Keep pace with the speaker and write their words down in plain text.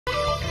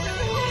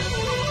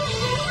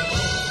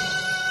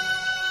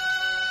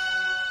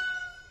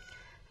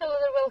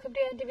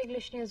welcome to NTV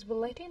English News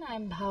Bulletin.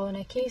 I'm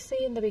Bhavana Casey.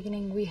 In the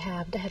beginning, we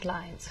have the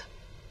headlines.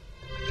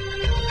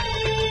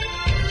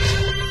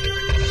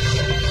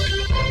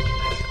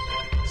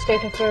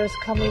 State Affairs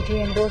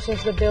Committee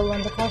endorses the bill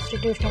on the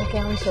Constitutional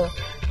Council.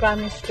 Prime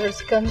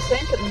Minister's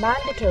consent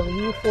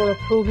mandatory for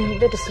approving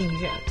the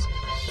decisions.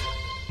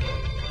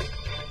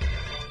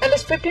 At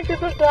least 15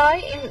 people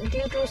die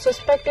due to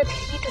suspected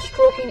heat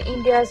stroke in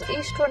India's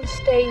eastern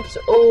states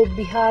of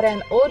Bihar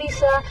and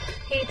Odisha.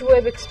 Heat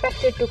wave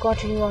expected to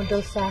continue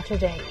until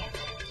Saturday.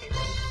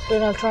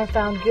 Donald Trump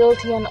found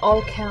guilty on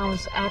all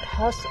counts at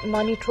hush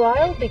money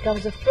trial,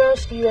 becomes the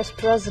first U.S.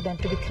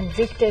 president to be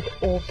convicted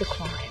of the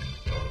crime.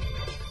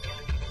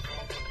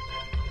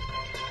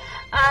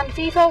 And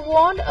FIFA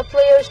warned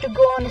players to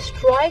go on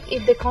strike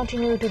if they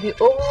continue to be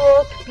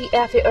overworked.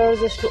 PFA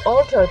urges to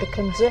alter the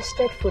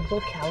congested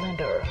football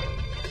calendar.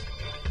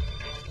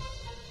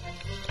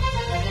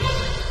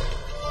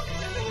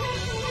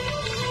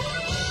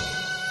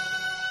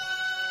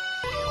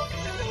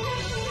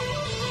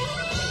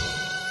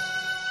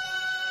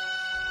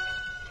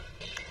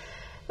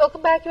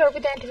 Welcome back. You are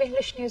with NTV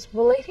English News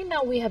Bulletin.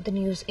 Now we have the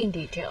news in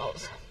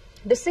details.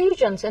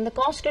 Decisions in the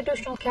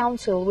Constitutional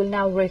Council will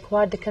now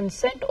require the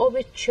consent of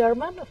its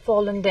chairman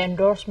following the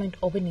endorsement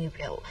of a new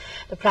bill.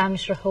 The Prime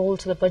Minister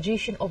holds the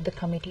position of the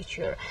committee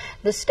chair.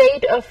 The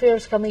State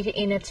Affairs Committee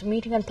in its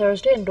meeting on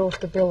Thursday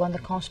endorsed the bill on the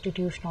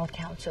Constitutional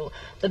Council.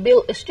 The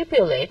bill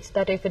stipulates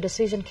that if a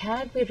decision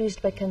cannot be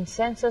reached by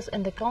consensus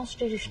in the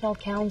Constitutional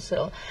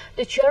Council,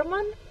 the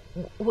chairman,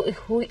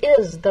 who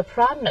is the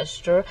Prime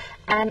Minister,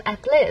 and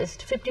at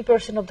least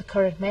 50% of the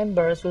current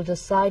members will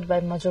decide by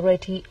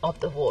majority of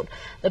the vote.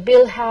 The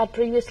bill had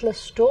previously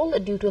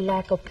stalled due to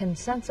lack of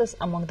consensus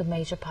among the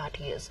major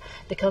parties.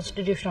 The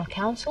Constitutional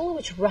Council,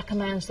 which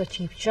recommends the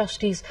Chief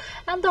Justice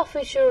and the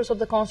officers of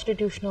the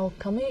Constitutional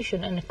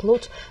Commission,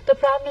 includes the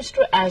Prime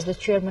Minister as the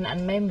chairman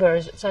and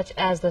members such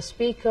as the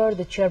Speaker,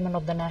 the Chairman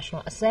of the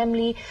National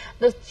Assembly,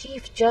 the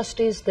Chief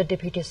Justice, the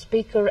Deputy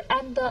Speaker,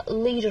 and the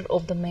leader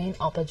of the main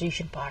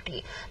opposition party.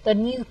 The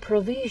new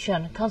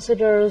provision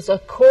considers a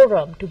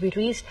quorum to be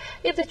reached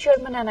if the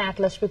chairman and at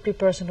least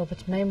 50% of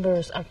its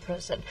members are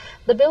present.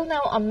 The bill,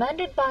 now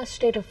amended by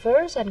State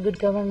Affairs and Good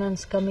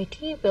Governance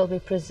Committee, will be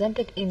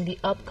presented in the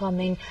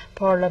upcoming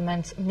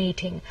Parliament's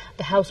meeting.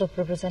 The House of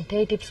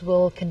Representatives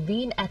will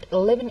convene at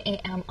 11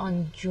 a.m.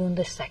 on June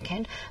the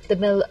 2nd. The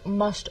bill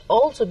must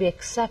also be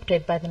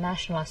accepted by the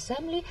National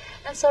Assembly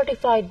and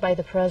certified by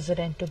the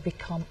President to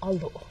become a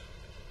law.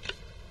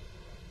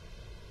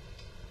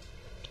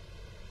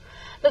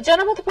 The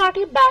Janamath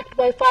Party, backed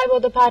by 5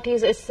 other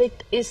parties,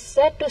 is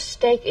set to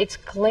stake its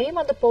claim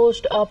on the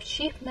post of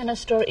Chief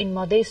Minister in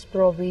Madhya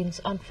Province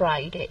on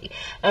Friday.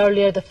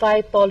 Earlier, the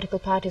 5 political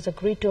parties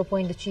agreed to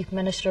appoint the Chief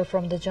Minister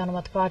from the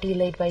Janamath Party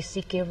led by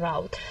C.K.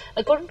 Raut.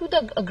 According to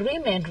the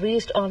agreement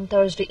reached on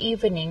Thursday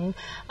evening,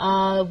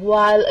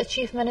 while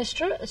Chief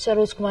Minister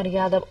Saroj Kumar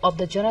Yadav of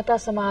the Janata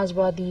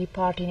Samajwadi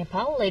Party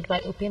Nepal, led by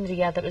Upendra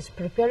Yadav, is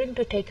preparing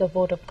to take a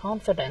vote of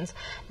confidence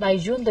by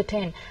June the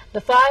 10th,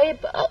 the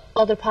 5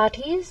 other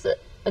parties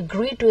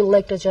agreed to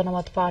elect a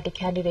Janamath Party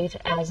candidate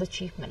as the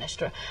Chief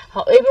Minister.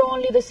 However,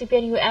 only the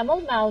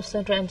CPN-UML, Mao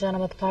Centre and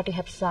Janamath Party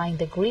have signed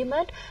the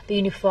agreement. The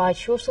Unified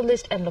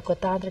Socialist and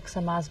Lokotantrik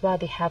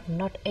Samajwadi have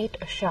not yet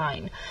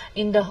signed.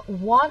 In the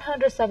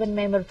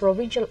 107-member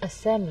Provincial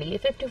Assembly,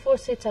 54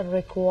 seats are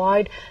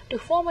required to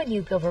form a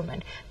new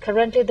government.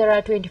 Currently, there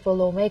are 24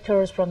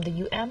 lawmakers from the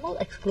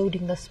UML,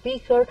 excluding the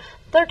Speaker,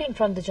 13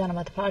 from the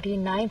Janamath Party,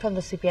 9 from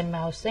the CPN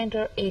Mao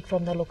Centre, 8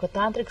 from the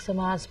Lokotantrik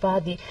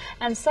Samajwadi,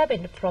 and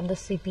 7 from the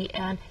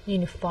CPN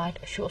Unified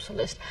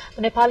Socialist.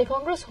 The Nepali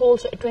Congress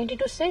holds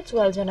 22 seats,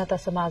 while Janata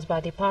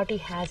Samajwadi Party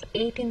has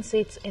 18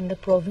 seats in the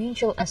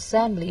Provincial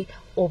Assembly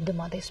of the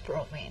Madhya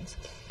Province.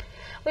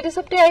 With this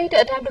update,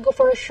 time to go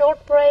for a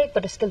short break,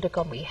 but still to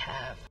come we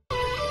have.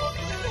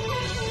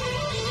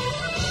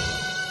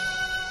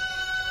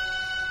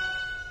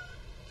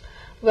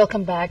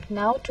 Welcome back.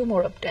 Now to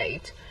more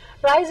updates.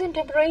 Rise in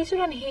temperature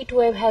and heat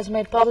wave has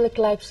made public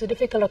life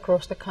difficult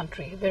across the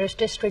country. Various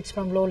districts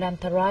from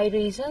lowland Tarai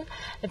region,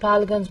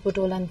 Nepalganj,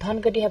 Butol and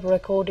Dhangadi have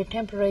recorded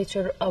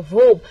temperature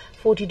above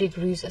 40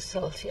 degrees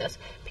Celsius.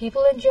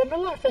 People in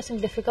general are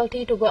facing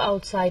difficulty to go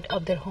outside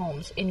of their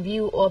homes. In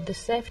view of the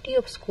safety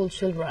of school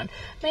children,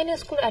 many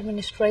school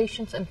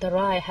administrations in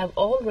Tarai have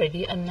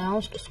already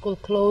announced school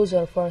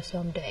closure for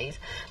some days.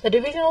 The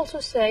division also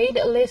said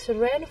less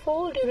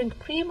rainfall during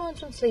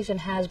pre-monsoon season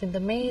has been the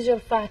major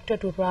factor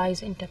to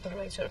rise in temperature.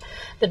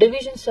 The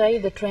division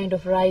said the trend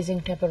of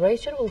rising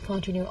temperature will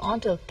continue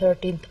until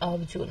 13th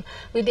of June.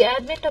 With the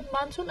advent of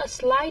monsoon, a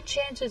slight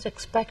change is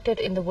expected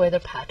in the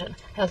weather pattern.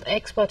 Health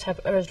experts have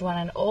urged one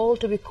and all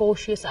to be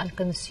cautious and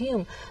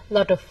consume a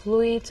lot of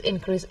fluids,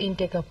 increase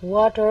intake of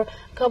water,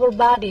 cover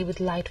body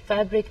with light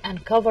fabric,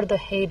 and cover the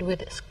head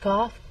with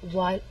scarf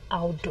while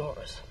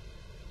outdoors.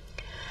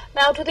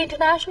 Now to the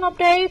international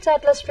updates.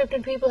 At least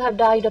 15 people have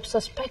died of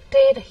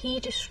suspected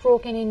heat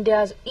stroke in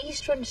India's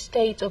eastern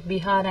states of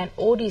Bihar and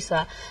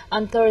Odisha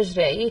on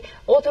Thursday,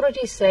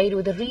 authorities said,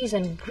 with the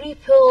region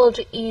grappled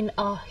in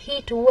a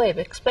heat wave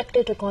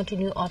expected to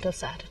continue until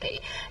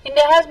Saturday.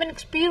 India has been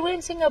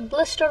experiencing a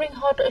blistering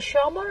hot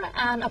summer,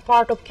 and a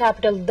part of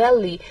capital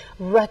Delhi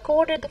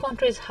recorded the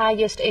country's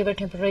highest ever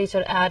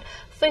temperature at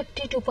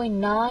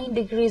 52.9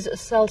 degrees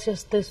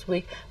Celsius this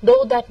week,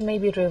 though that may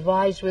be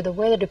revised, with the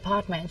weather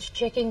departments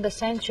checking the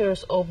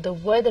sensors of the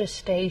weather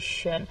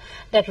station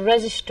that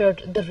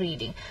registered the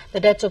reading. The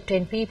deaths of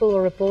 10 people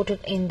were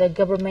reported in the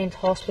government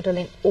hospital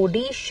in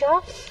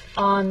Odisha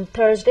on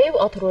Thursday,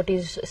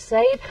 authorities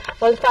said,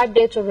 while 5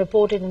 deaths were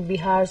reported in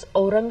Bihar's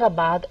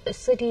Aurangabad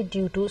city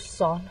due to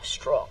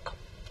sunstroke.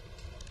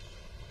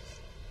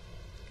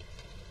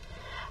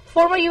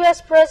 Former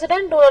U.S.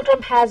 President Donald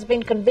Trump has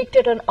been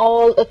convicted on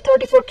all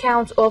 34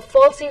 counts of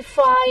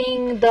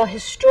falsifying the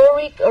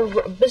historic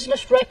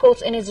business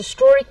records in his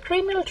historic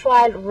criminal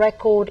trial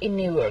record in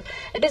New York.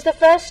 It is the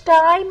first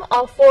time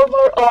a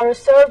former or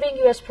serving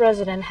U.S.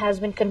 president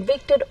has been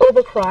convicted of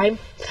a crime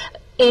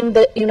in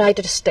the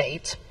United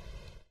States.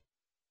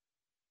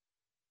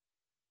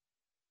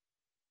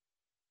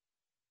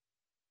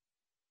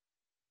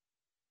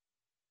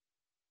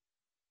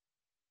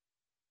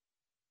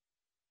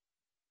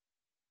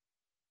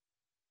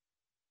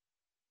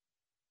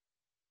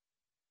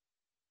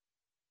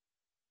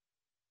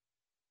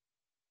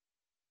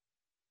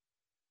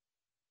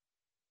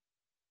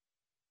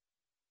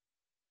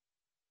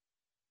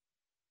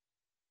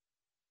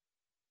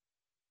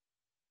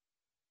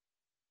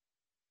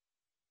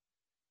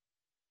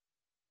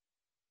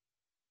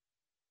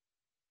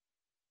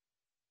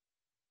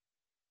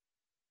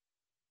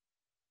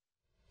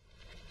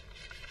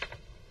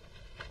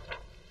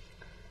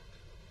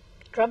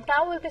 Trump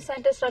now will be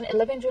sentenced on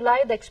 11 July.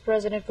 The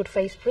ex-president could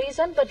face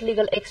prison, but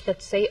legal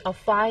experts say a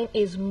fine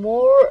is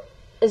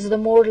the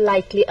more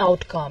likely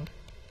outcome.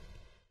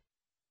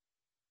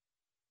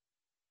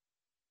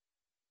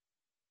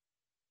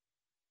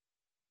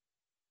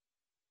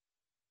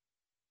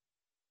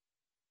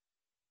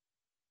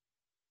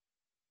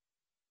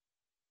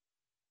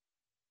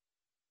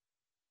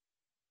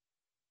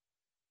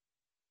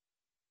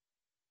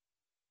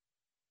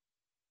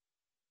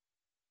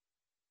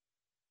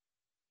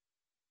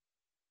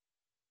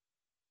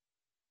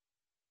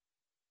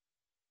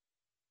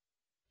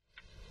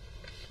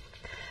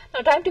 Now,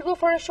 time to go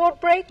for a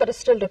short break, but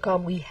still to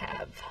come we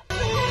have.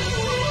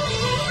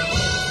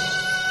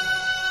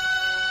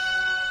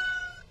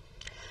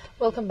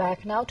 Welcome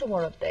back. Now to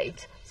more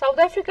updates. South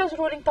Africa's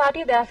ruling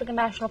party, the African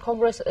National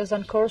Congress, is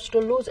on course to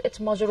lose its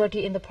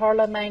majority in the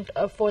parliament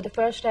for the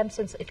first time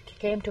since it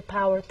came to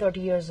power 30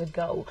 years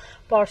ago.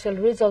 Partial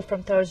results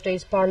from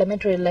Thursday's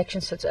parliamentary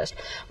election suggest.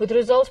 With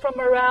results from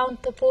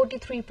around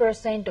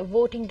 43% of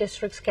voting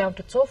districts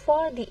counted so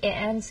far, the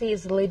ANC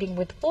is leading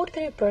with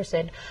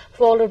 43%,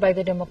 followed by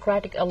the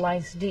Democratic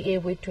Alliance DA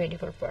with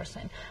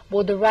 24%.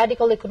 Both the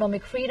Radical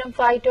Economic Freedom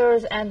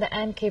Fighters and the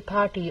NK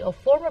party of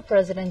former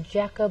President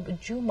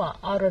Jacob Zuma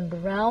are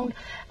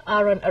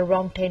on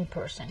around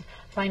 10%.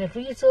 Final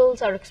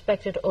results are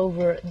expected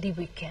over the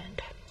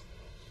weekend.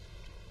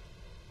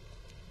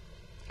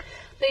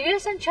 The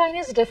U.S. and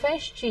China's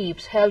defense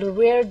chiefs held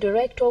rare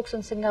direct talks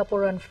in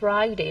Singapore on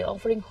Friday,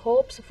 offering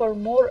hopes for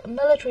more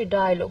military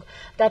dialogue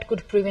that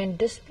could prevent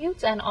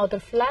disputes and other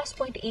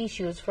flashpoint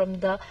issues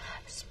from the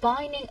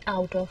spinning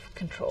out of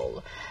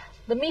control.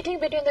 The meeting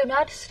between the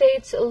United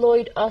States'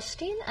 Lloyd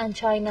Austin and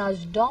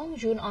China's Dong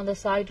Jun on the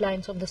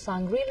sidelines of the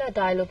Shangri-La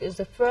dialogue is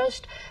the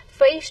first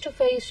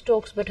face-to-face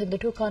talks between the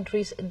two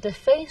countries'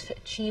 defense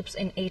chiefs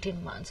in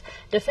 18 months.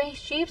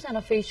 Defense chiefs and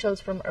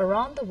officials from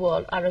around the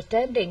world are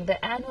attending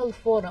the annual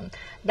forum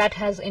that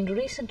has in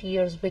recent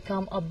years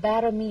become a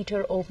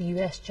barometer of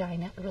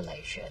U.S.-China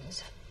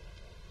relations.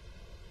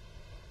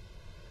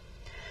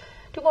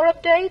 Two more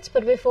updates,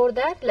 but before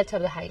that, let's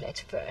have the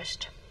highlights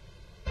first.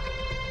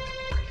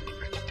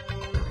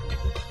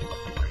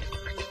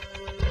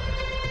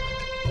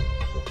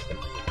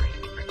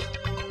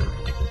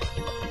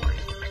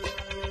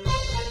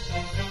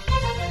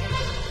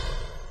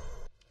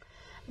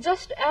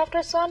 Just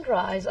after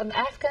sunrise on the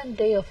Afghan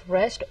day of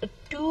rest,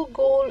 two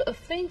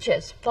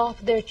goldfinches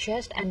puff their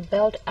chest and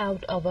belt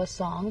out of a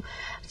song,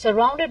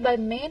 surrounded by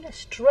men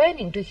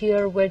straining to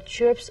hear where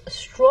chirps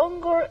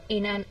stronger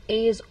in an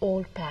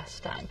age-old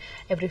pastime.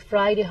 Every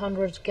Friday,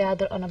 hundreds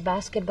gather on a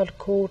basketball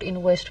court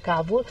in West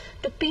Kabul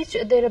to pitch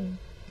their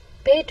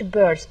pet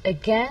birds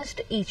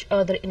against each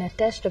other in a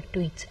test of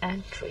tweets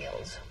and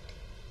trills.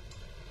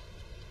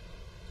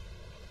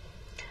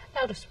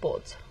 Now to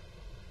sports.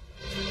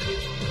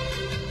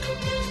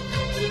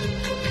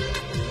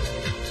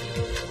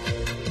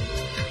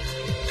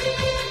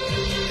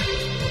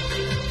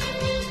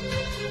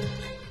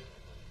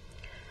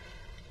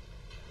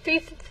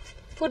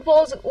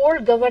 Football's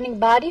world governing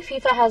body,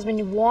 FIFA, has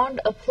been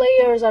warned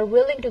players are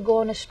willing to go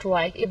on a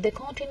strike if they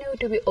continue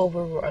to be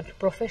overworked.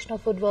 Professional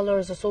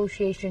Footballers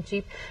Association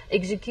Chief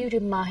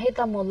Executive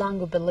Maheta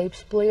Molango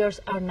believes players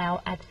are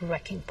now at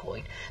breaking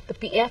point. The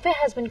PFA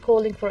has been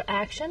calling for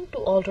action to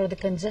alter the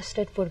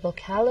congested football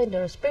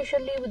calendar,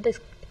 especially with the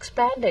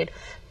expanded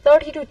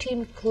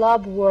 32-team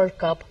Club World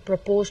Cup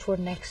proposed for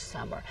next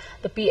summer.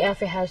 The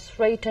PFA has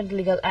threatened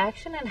legal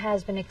action and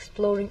has been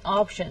exploring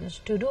options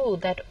to do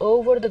that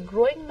over the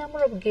growing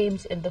number of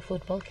games in the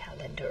football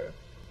calendar.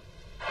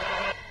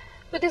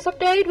 With this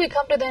update, we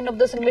come to the end of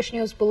this English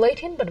News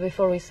Bulletin, but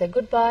before we say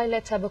goodbye,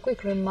 let's have a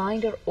quick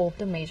reminder of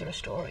the major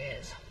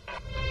stories.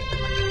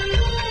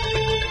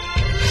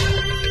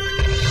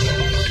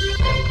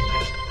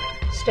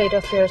 State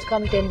Affairs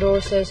Committee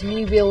endorses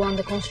new bill on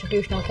the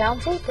Constitutional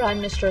Council. Prime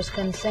Minister's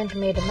consent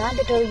made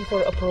mandatory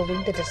for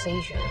approving the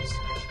decisions.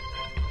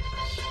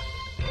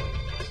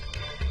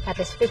 At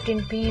least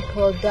 15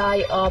 people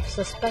die of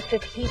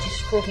suspected heat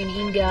stroke in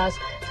India's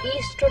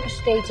eastern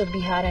states of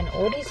Bihar and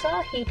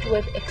Odisha. Heat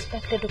wave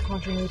expected to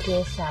continue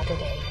till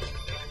Saturday.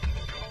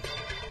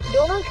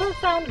 Donald Trump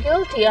found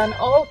guilty on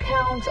all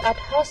counts at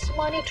hush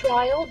money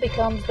trial,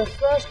 becomes the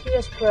first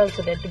U.S.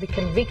 president to be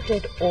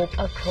convicted of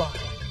a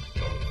crime.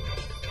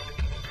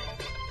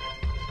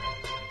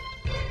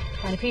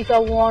 And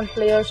FIFA warned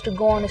players to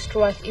go on a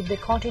strike if they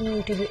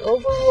continue to be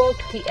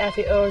overworked. The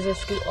FA urges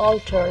to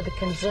alter the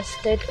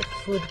congested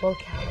football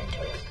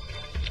calendar.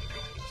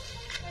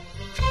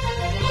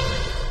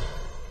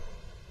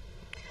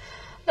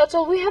 That's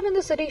all we have in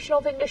this edition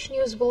of English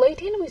News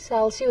Bulletin. We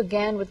shall see you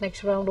again with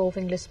next round of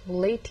English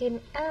Bulletin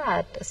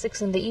at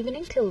 6 in the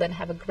evening. Till then,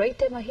 have a great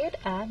time ahead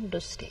and do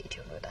stay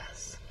tuned with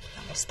us.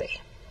 Namaste.